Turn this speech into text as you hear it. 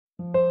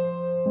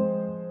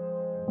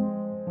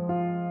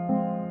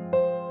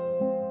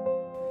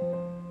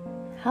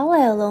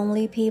Hello,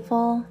 lonely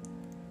people.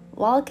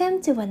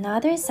 Welcome to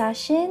another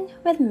session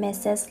with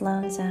Mrs.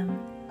 Lonesome.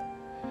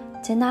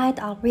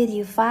 Tonight, I'll read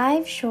you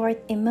 5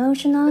 short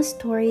emotional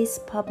stories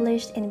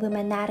published in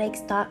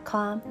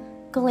Womanatics.com,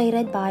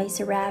 collated by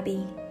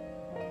Sarabi.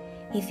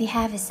 If you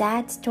have a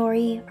sad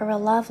story or a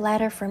love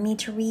letter for me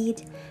to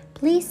read,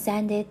 please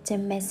send it to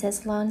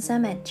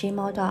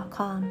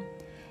mrslonesome@gmail.com.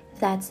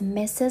 That's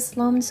Mrs.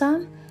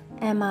 Lonesome,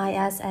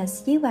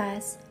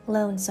 MISSUS,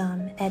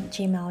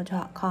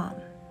 lonesome@gmail.com.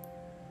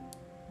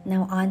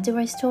 Now on to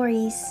our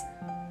stories.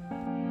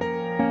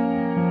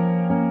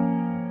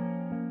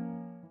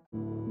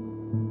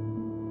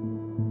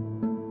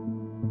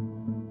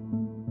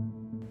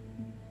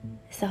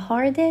 The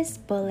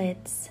hardest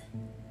bullets.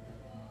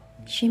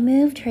 She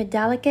moved her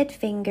delicate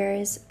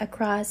fingers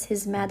across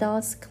his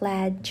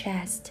medals-clad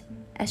chest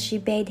as she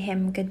bade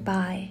him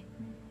goodbye.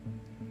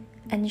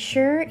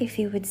 Unsure if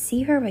he would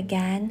see her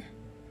again,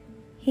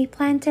 he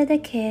planted a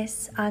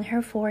kiss on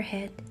her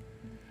forehead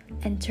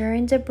and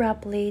turned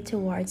abruptly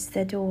towards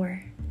the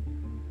door.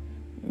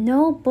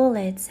 No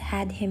bullets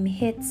had him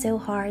hit so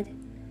hard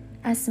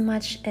as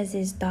much as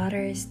his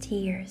daughter's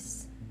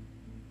tears.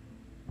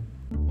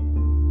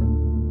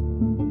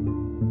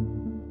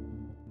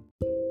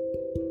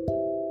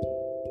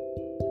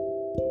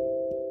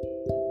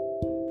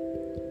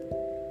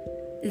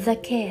 The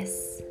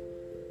kiss.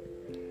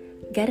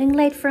 Getting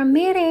late for a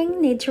meeting,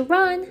 need to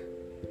run,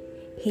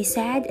 he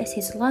said as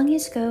he slung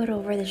his coat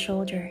over the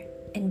shoulder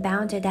and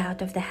bounded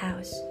out of the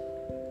house.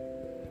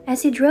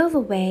 As he drove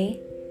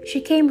away,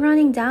 she came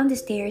running down the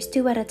stairs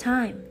 2 at a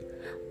time.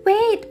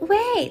 Wait,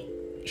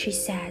 she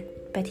said,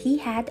 but he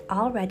had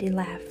already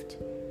left.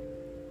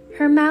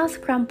 Her mouth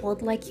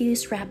crumpled like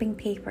used wrapping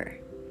paper.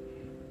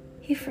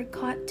 He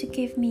forgot to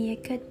give me a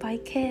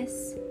goodbye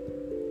kiss,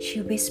 she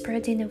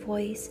whispered in a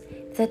voice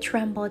that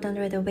trembled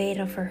under the weight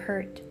of her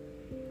hurt.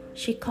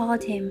 She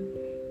called him.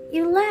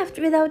 You left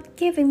without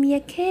giving me a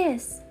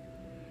kiss,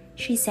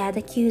 she said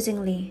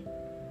accusingly.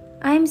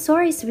 I'm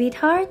sorry,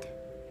 sweetheart,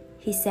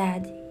 he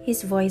said,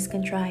 his voice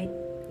contrite.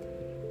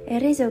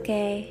 It is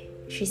okay,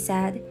 she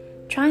said,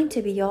 trying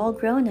to be all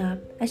grown up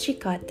as she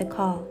cut the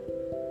call.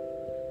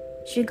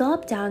 She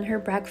gulped down her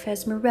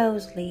breakfast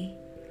morosely,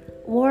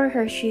 wore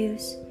her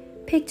shoes,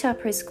 picked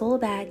up her school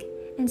bag,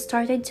 and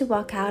started to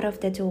walk out of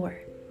the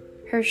door,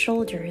 her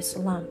shoulders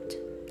lumped.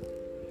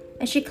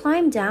 As she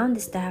climbed down the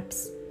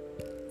steps,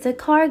 the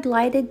car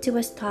glided to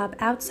a stop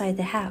outside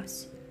the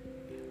house.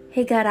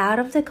 He got out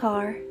of the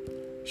car.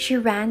 She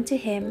ran to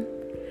him,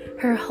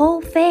 her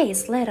whole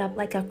face lit up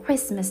like a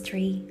Christmas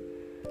tree.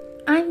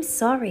 I'm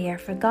sorry I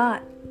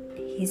forgot,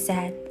 he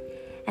said,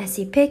 as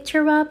he picked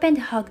her up and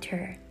hugged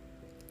her.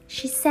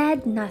 She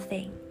said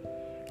nothing.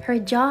 Her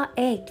jaw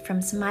ached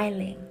from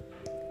smiling.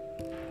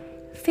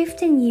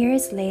 15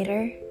 years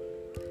later,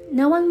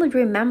 no one would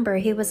remember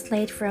he was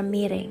late for a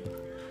meeting,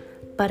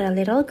 but a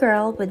little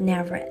girl would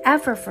never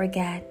ever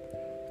forget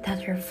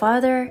that her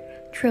father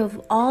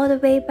drove all the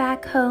way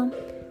back home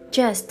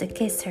just to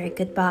kiss her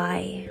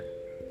goodbye.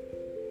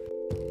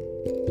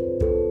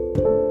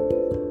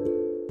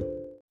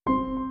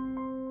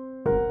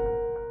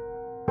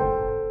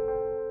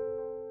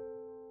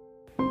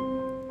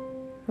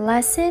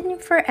 Lesson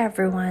for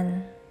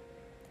everyone.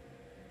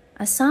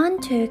 A son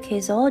took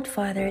his old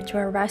father to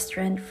a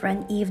restaurant for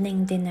an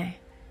evening dinner.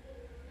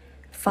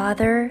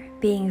 Father,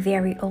 being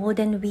very old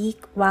and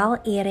weak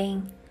while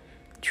eating,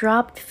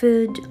 dropped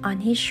food on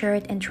his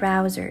shirt and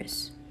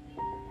trousers.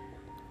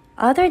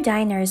 Other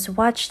diners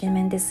watched him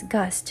in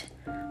disgust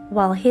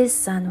while his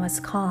son was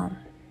calm.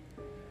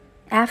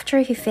 After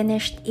he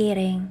finished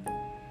eating,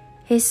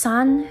 his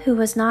son, who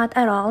was not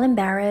at all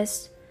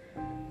embarrassed,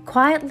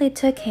 quietly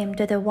took him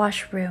to the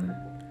washroom,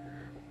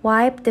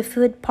 wiped the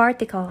food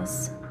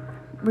particles,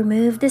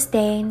 removed the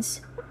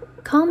stains,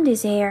 combed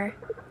his hair,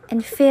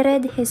 and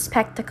fitted his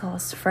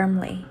spectacles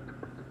firmly.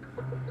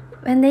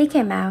 When they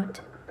came out,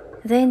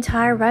 the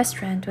entire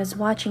restaurant was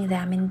watching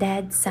them in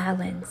dead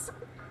silence,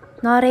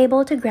 not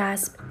able to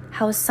grasp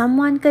how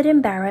someone could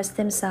embarrass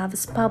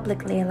themselves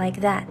publicly like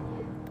that.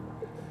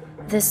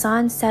 The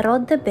son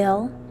settled the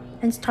bill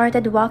and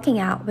started walking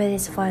out with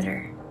his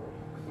father.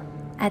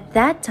 At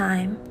that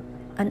time,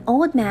 an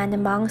old man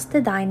amongst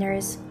the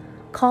diners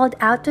called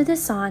out to the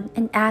son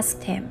and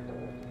asked him,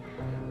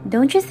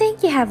 Don't you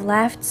think you have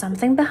left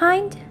something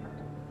behind?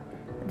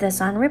 The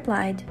son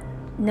replied,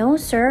 No,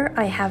 sir,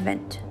 I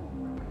haven't.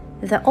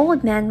 The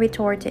old man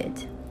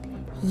retorted,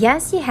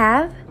 Yes, you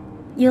have.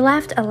 You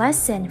left a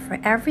lesson for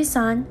every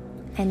son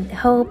and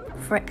hope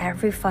for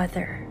every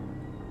father.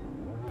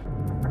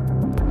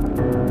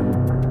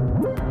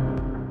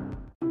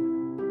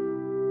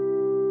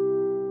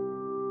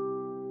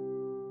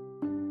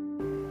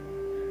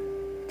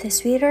 The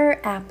Sweeter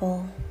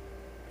Apple.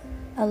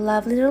 A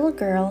lovely little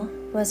girl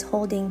was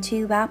holding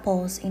 2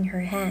 apples in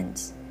her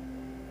hands.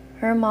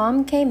 Her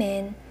mom came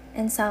in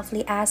and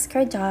softly asked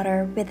her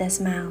daughter with a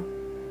smile,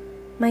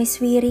 My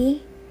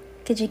sweetie,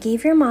 could you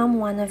give your mom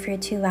one of your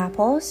 2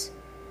 apples?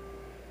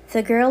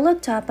 The girl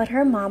looked up at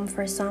her mom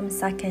for some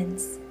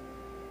seconds.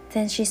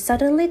 Then she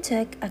suddenly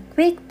took a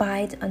quick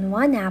bite on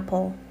one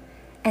apple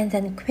and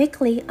then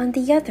quickly on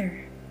the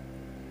other.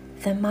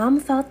 The mom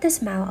felt the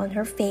smile on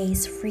her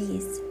face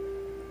freeze.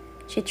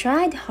 She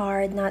tried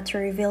hard not to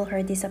reveal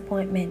her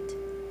disappointment.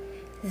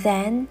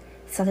 Then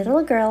the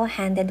little girl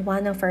handed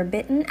one of her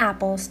bitten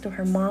apples to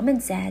her mom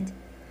and said,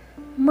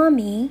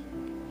 "Mommy,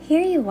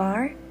 here you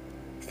are.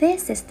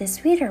 This is the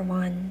sweeter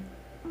one."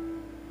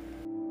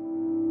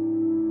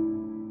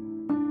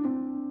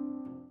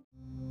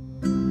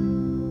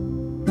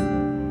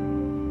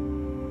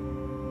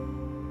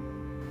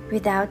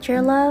 Without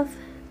your love,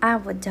 I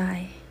would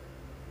die.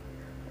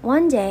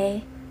 One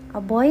day, a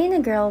boy and a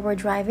girl were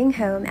driving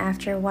home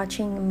after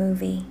watching a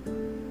movie.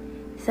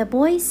 The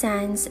boy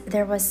sensed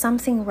there was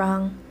something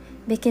wrong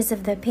because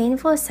of the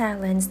painful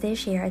silence they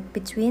shared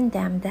between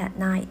them that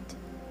night.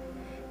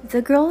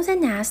 The girl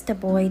then asked the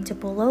boy to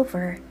pull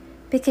over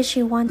because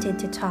she wanted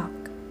to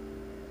talk.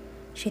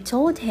 She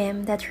told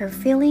him that her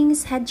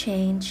feelings had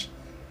changed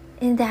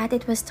and that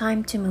it was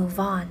time to move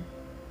on.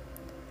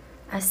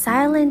 A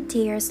silent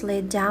tear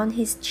slid down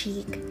his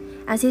cheek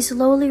as he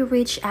slowly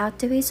reached out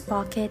to his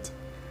pocket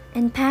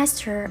and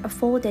passed her a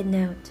folded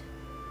note.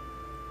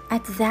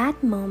 At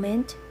that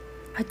moment,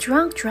 a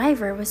drunk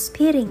driver was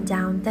speeding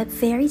down that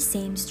very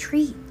same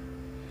street.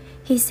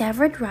 He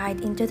severed right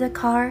into the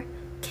car,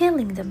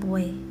 killing the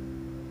boy.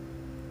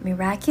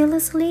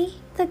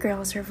 Miraculously, the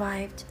girl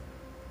survived.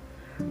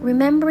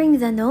 Remembering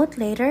the note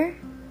later,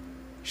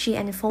 she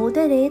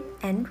unfolded it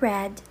and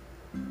read,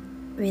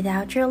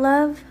 "Without your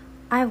love,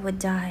 I would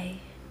die."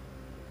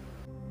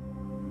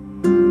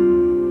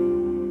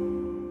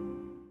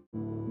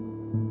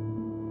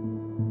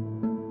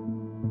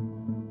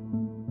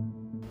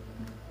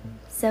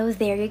 So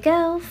there you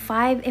go,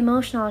 5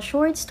 emotional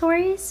short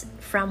stories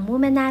from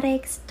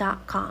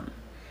womanaddicts.com.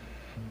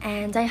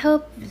 And I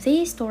hope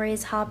these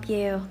stories help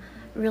you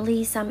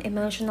release some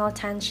emotional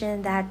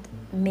tension that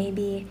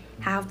maybe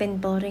have been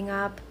building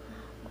up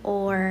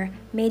or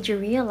made you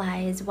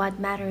realize what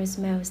matters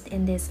most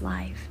in this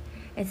life.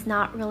 It's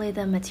not really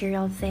the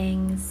material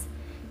things,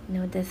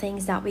 the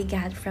things that we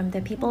get from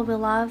the people we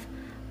love,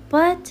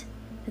 but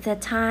the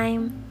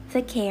time,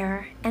 the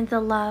care, and the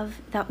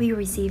love that we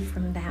receive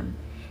from them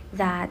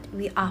that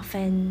we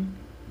often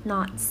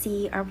not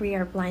see or we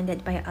are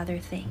blinded by other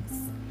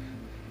things.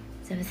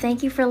 So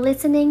thank you for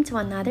listening to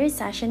another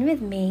session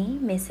with me,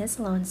 Mrs.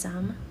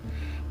 Lonesome.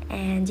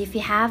 And if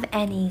you have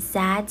any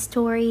sad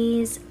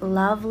stories,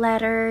 love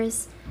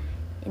letters,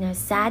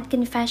 sad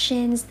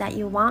confessions that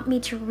you want me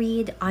to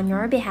read on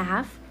your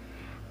behalf,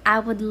 I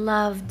would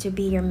love to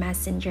be your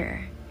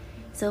messenger.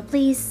 So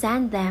please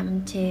send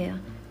them to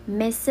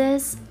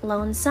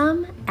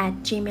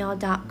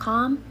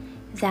mrslonesome@gmail.com.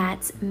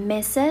 That's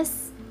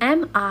Mrs.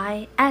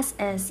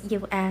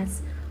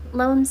 MISSUS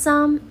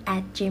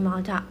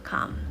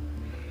lonesome@gmail.com.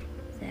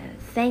 So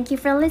thank you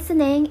for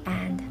listening,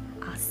 and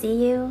I'll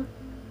see you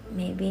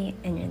maybe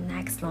in your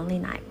next lonely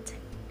night.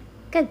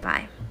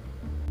 Goodbye.